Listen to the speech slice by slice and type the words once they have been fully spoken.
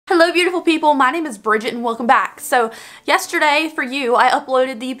Hello beautiful people, my name is Bridget and welcome back. So yesterday for you I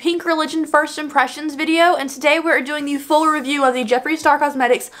uploaded the Pink Religion First Impressions video, and today we're doing the full review of the Jeffree Star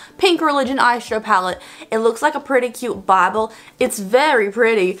Cosmetics Pink Religion eyeshadow palette. It looks like a pretty cute Bible. It's very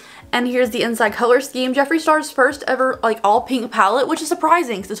pretty. And here's the inside color scheme. Jeffree Star's first ever all pink palette, which is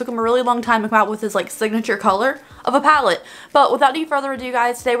surprising because it took him a really long time to come out with his signature color of a palette. But without any further ado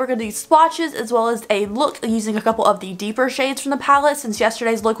guys, today we're going to do swatches as well as a look using a couple of the deeper shades from the palette, since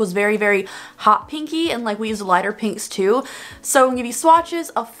yesterday's look was very hot pinky and we used lighter pinks too. So I'm going to give you swatches,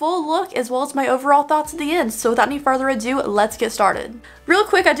 a full look, as well as my overall thoughts at the end. So without any further ado, let's get started. Real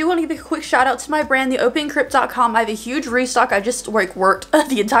quick, I do want to give a quick shout out to my brand, theopencrypt.com. I have a huge restock. I just worked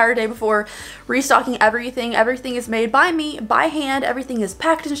the entire day before restocking everything. Everything is made by me, by hand. Everything is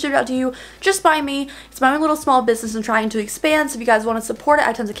packed and shipped out to you just by me. It's my own little small business I'm trying to expand, so if you guys want to support it, I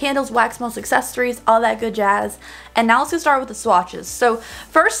have tons of candles, wax melts, accessories, all that good jazz. And now let's get started with the swatches. So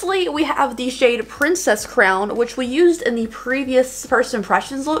firstly, we have the shade Princess Crown, which we used in the previous First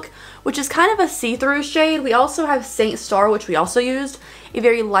Impressions look, which is kind of a see-through shade. We also have Saint Star, which we also used, a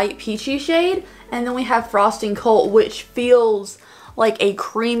very light peachy shade. And then we have Frosting Colt, which feels like a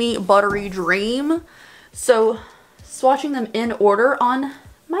creamy, buttery dream. So swatching them in order on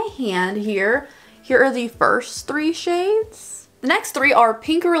my hand here. Here are the first three shades. The next three are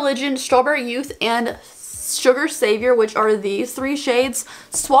Pink Religion, Strawberry Youth, and Sugar Savior, which are these three shades.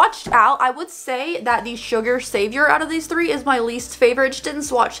 Swatched out, I would say that the Sugar Savior out of these three is my least favorite. It just didn't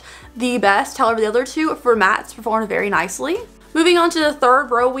swatch the best. However, the other two for mattes performed very nicely. Moving on to the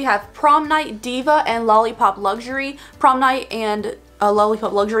third row, we have Prom Night, Diva, and Lollipop Luxury. Prom Night and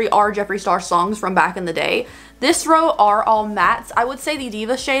Lollipop Luxury are Jeffree Star songs from back in the day. This row are all mattes. I would say the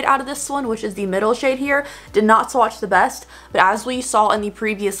Diva shade out of this one, which is the middle shade here, did not swatch the best, but as we saw in the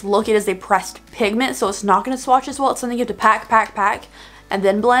previous look, it is a pressed pigment, so it's not going to swatch as well. It's something you have to pack, and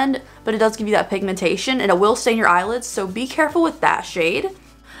then blend, but it does give you that pigmentation, and it will stain your eyelids, so be careful with that shade.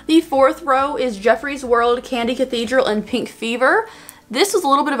 The fourth row is Jeffree's World, Candy Cathedral, and Pink Fever. This was a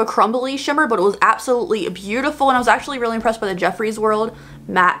little bit of a crumbly shimmer, but it was absolutely beautiful, and I was actually really impressed by the Jeffree's World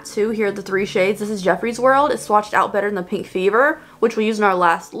matte too. Here are the three shades. This is Jeffree's World. It swatched out better than the Pink Fever, which we used in our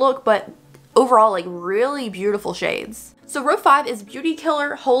last look, but overall, really beautiful shades. So row 5 is Beauty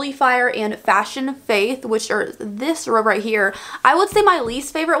Killer, Holy Fire, and Fashion Faith, which are this row right here. I would say my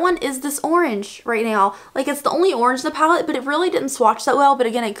least favorite one is this orange right now. It's the only orange in the palette, but it really didn't swatch that well. But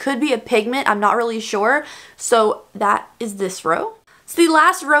again, it could be a pigment. I'm not really sure. So that is this row. So the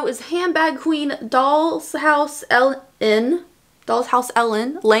last row is Handbag Queen, Dollhouse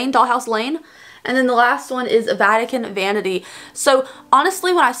Lane. And then the last one is Vatican Vanity. So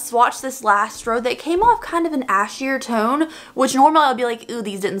honestly, when I swatched this last row, they came off kind of an ashier tone, which normally I'd be like, ooh,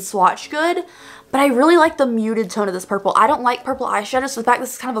 these didn't swatch good. But I really like the muted tone of this purple. I don't like purple eyeshadow, so the fact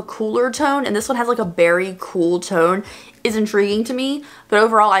this is kind of a cooler tone, and this one has a berry cool tone, is intriguing to me. But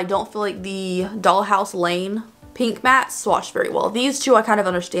overall, I don't feel like the Dollhouse Lane pink matte swatched very well. These two I kind of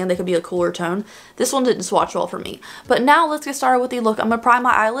understand, they could be a cooler tone. This one didn't swatch well for me. But now let's get started with the look. I'm going to prime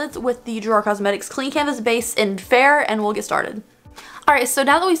my eyelids with the Jeffree Cosmetics Clean Canvas Base in Fair, and we'll get started. Alright, so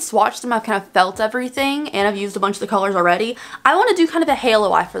now that we've swatched them, I've kind of felt everything, and I've used a bunch of the colors already. I want to do kind of a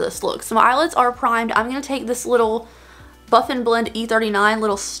halo eye for this look. So my eyelids are primed. I'm going to take this little Buff and Blend E39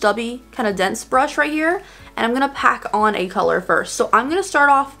 little stubby kind of dense brush right here, and I'm going to pack on a color first. So I'm going to start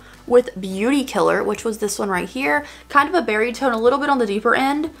off with Beauty Killer, which was this one right here. Kind of a berry tone, a little bit on the deeper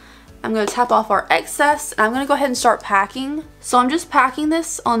end. I'm going to tap off our excess, and I'm going to go ahead and start packing. So I'm just packing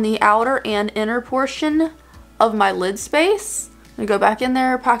this on the outer and inner portion of my lid space. I'm going to go back in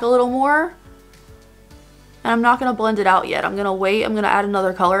there, pack a little more. And I'm not going to blend it out yet. I'm going to wait. I'm going to add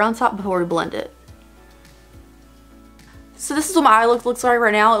another color on top before we blend it. So this is what my eye look looks like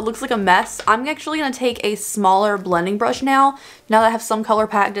right now. It looks like a mess. I'm actually going to take a smaller blending brush now. Now that I have some color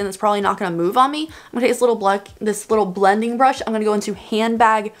packed in, it's probably not going to move on me. I'm going to take this little blending brush. I'm going to go into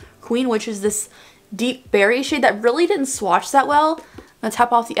Handbag Queen, which is this deep berry shade that really didn't swatch that well. I'm going to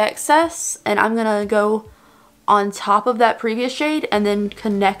tap off the excess, and I'm going to go on top of that previous shade and then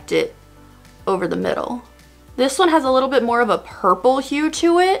connect it over the middle. This one has a little bit more of a purple hue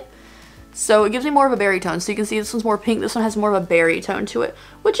to it. So it gives me more of a berry tone. So you can see this one's more pink. This one has more of a berry tone to it,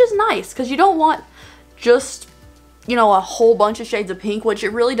 which is nice because you don't want just, a whole bunch of shades of pink, which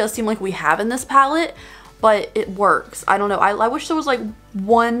it really does seem like we have in this palette, but it works. I don't know. I wish there was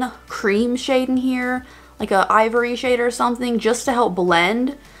one cream shade in here, like a ivory shade or something, just to help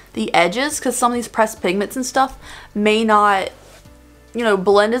blend the edges, because some of these pressed pigments and stuff may not,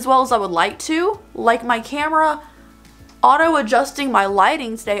 blend as well as I would like to. Like my camera auto adjusting my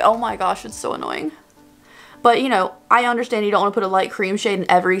lighting today. Oh my gosh, it's so annoying. But, you know, I understand you don't want to put a light cream shade in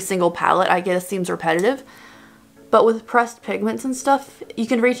every single palette. I get it seems repetitive. But with pressed pigments and stuff, you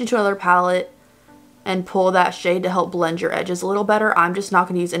can reach into another palette and pull that shade to help blend your edges a little better. I'm just not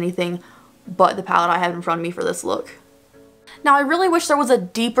going to use anything but the palette I have in front of me for this look. Now, I really wish there was a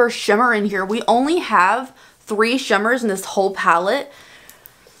deeper shimmer in here. We only have 3 shimmers in this whole palette,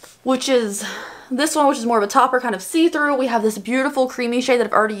 which is this one, which is more of a topper, kind of see-through. We have this beautiful creamy shade that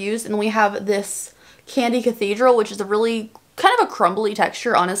I've already used, and we have this Candy Cathedral, which is a really kind of a crumbly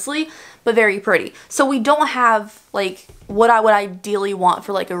texture, honestly, but very pretty. So we don't have like what I would ideally want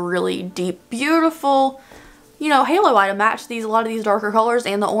for like a really deep, beautiful, you know, halo eye to match a lot of these darker colors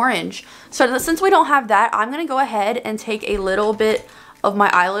and the orange. So since we don't have that, I'm going to go ahead and take a little bit of my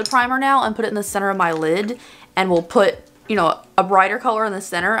eyelid primer now and put it in the center of my lid, and we'll put, you know, a brighter color in the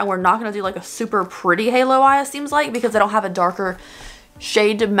center, and we're not going to do like a super pretty halo eye, it seems like, because I don't have a darker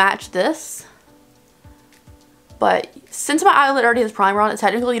shade to match this. But since my eyelid already has primer on it,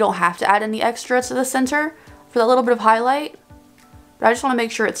 technically you don't have to add any extra to the center for that little bit of highlight. But I just want to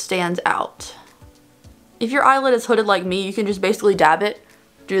make sure it stands out. If your eyelid is hooded like me, you can just basically dab it,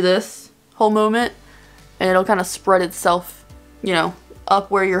 do this whole moment, and it'll kind of spread itself, you know,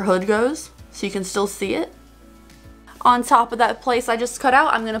 up where your hood goes, so you can still see it. On top of that place I just cut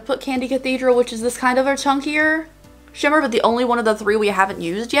out, I'm going to put Candy Cathedral, which is this kind of a chunkier shimmer, but the only one of the 3 we haven't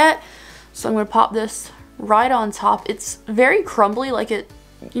used yet. So I'm going to pop this right on top. It's very crumbly, like it,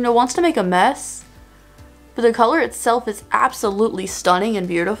 you know, wants to make a mess, but the color itself is absolutely stunning and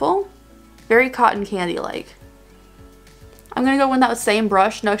beautiful. Very cotton candy like. I'm going to go in that same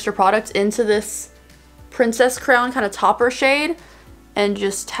brush, no extra product, into this Princess Crown kind of topper shade and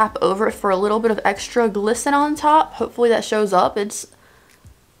just tap over it for a little bit of extra glisten on top. Hopefully that shows up. It's,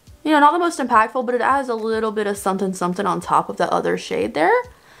 you know, not the most impactful, but it adds a little bit of something something on top of that other shade there.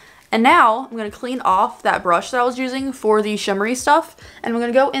 And now I'm going to clean off that brush that I was using for the shimmery stuff, and I'm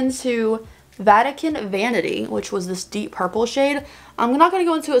going to go into Vatican Vanity, which was this deep purple shade. I'm not going to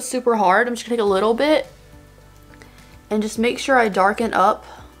go into it super hard. I'm just going to take a little bit and just make sure I darken up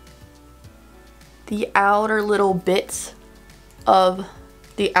the outer little bits of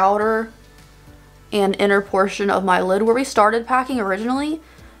the outer and inner portion of my lid where we started packing originally,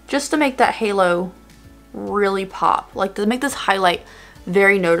 just to make that halo really pop, like to make this highlight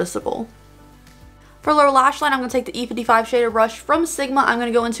very noticeable. For lower lash line, I'm going to take the E55 shader brush from Sigma. I'm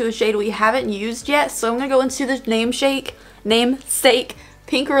going to go into a shade we haven't used yet, so I'm going to go into the namesake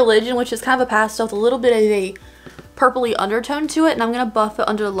Pink Religion, which is kind of a pastel with a little bit of a purpley undertone to it, and I'm going to buff it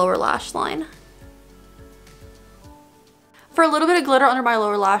under the lower lash line. For a little bit of glitter under my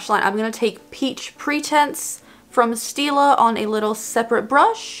lower lash line, I'm going to take Peach Pretense from Stila on a little separate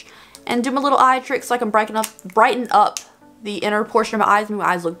brush and do my little eye trick so I can brighten up the inner portion of my eyes, make my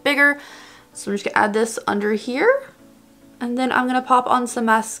eyes look bigger. So I'm just going to add this under here. And then I'm going to pop on some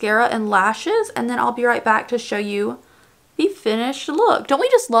mascara and lashes, and then I'll be right back to show you the finished look. Don't we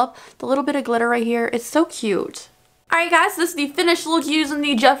just love the little bit of glitter right here? It's so cute. Alright guys, this is the finished look using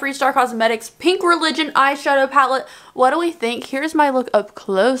the Jeffree Star Cosmetics Pink Religion eyeshadow palette. What do we think? Here's my look up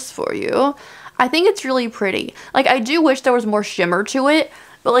close for you. I think it's really pretty. Like, I do wish there was more shimmer to it,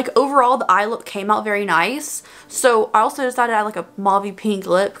 but like overall the eye look came out very nice. So I also decided to add like a mauve pink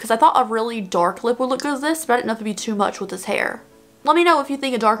lip because I thought a really dark lip would look good with this, but I didn't know if it'd be too much with this hair. Let me know if you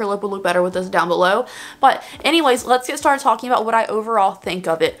think a darker lip would look better with this down below. But anyways, let's get started talking about what I overall think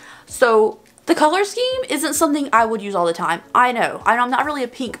of it. So the color scheme isn't something I would use all the time. I know I'm not really a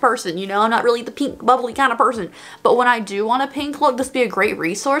pink person, you know, I'm not really the pink bubbly kind of person. But when I do want a pink look, this would be a great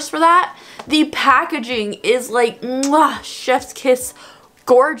resource for that. The packaging is like, mwah, chef's kiss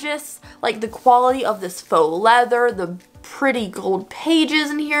gorgeous. Like the quality of this faux leather, the pretty gold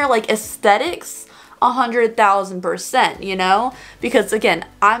pages in here, like aesthetics, 100,000%, you know? Because again,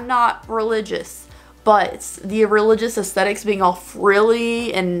 I'm not religious, but the religious aesthetics being all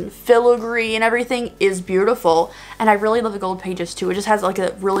frilly and filigree and everything is beautiful. And I really love the gold pages too. It just has like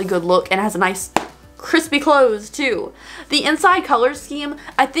a really good look and it has a nice crispy clothes too. The inside color scheme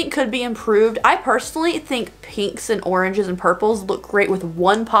I think could be improved. I personally think pinks and oranges and purples look great with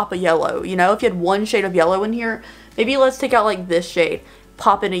one pop of yellow. You know, if you had one shade of yellow in here, maybe let's take out like this shade,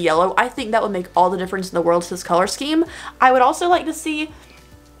 pop in a yellow. I think that would make all the difference in the world to this color scheme. I would also like to see,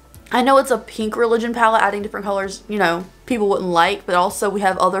 I know it's a Pink Religion palette, adding different colors, you know, people wouldn't like, but also we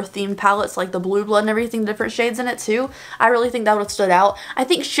have other themed palettes like the Blue Blood and everything, different shades in it too. I really think that would have stood out. I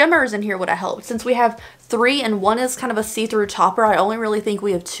think shimmers in here would have helped. Since we have 3 and one is kind of a see-through topper, I only really think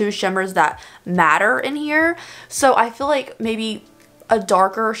we have 2 shimmers that matter in here. So I feel like maybe a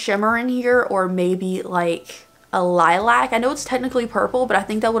darker shimmer in here, or maybe like a lilac. I know it's technically purple, but I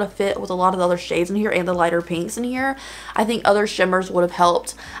think that would have fit with a lot of the other shades in here and the lighter pinks in here. I think other shimmers would have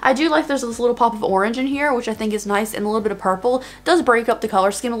helped. I do like there's this little pop of orange in here, which I think is nice, and a little bit of purple. It does break up the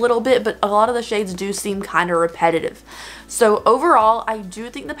color scheme a little bit, but a lot of the shades do seem kind of repetitive. So overall, I do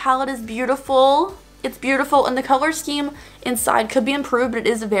think the palette is beautiful. It's beautiful, and the color scheme inside could be improved, but it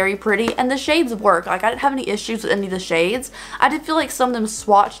is very pretty, and the shades work. Like, I didn't have any issues with any of the shades. I did feel like some of them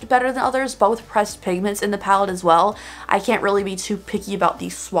swatched better than others, both pressed pigments in the palette as well. I can't really be too picky about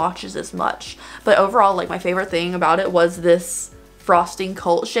these swatches as much, but overall, like, my favorite thing about it was this frosting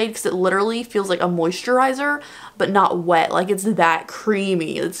cult shade, because it literally feels like a moisturizer but not wet. Like, it's that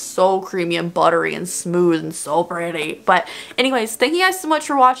creamy. It's so creamy and buttery and smooth and so pretty. But anyways, thank you guys so much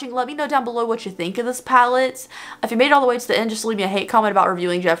for watching. Let me know down below what you think of this palette. If you made it all the way to the end, just leave me a hate comment about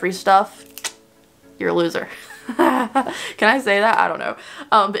reviewing Jeffree stuff. You're a loser. Can I say that? I don't know.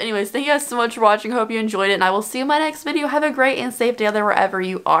 But anyways, thank you guys so much for watching. Hope you enjoyed it, and I will see you in my next video. Have a great and safe day out there wherever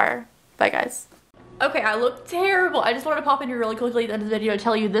you are. Bye, guys. Okay, I look terrible. I just wanted to pop in here really quickly at the end of the video to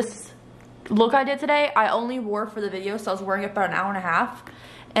tell you this look I did today, I only wore for the video, so I was wearing it for about an hour and a half,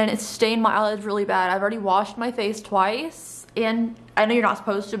 and it stained my eyelids really bad. I've already washed my face twice, and I know you're not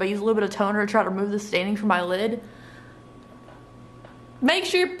supposed to, but I use a little bit of toner to try to remove the staining from my lid. Make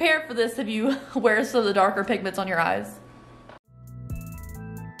sure you're prepared for this if you wear some of the darker pigments on your eyes.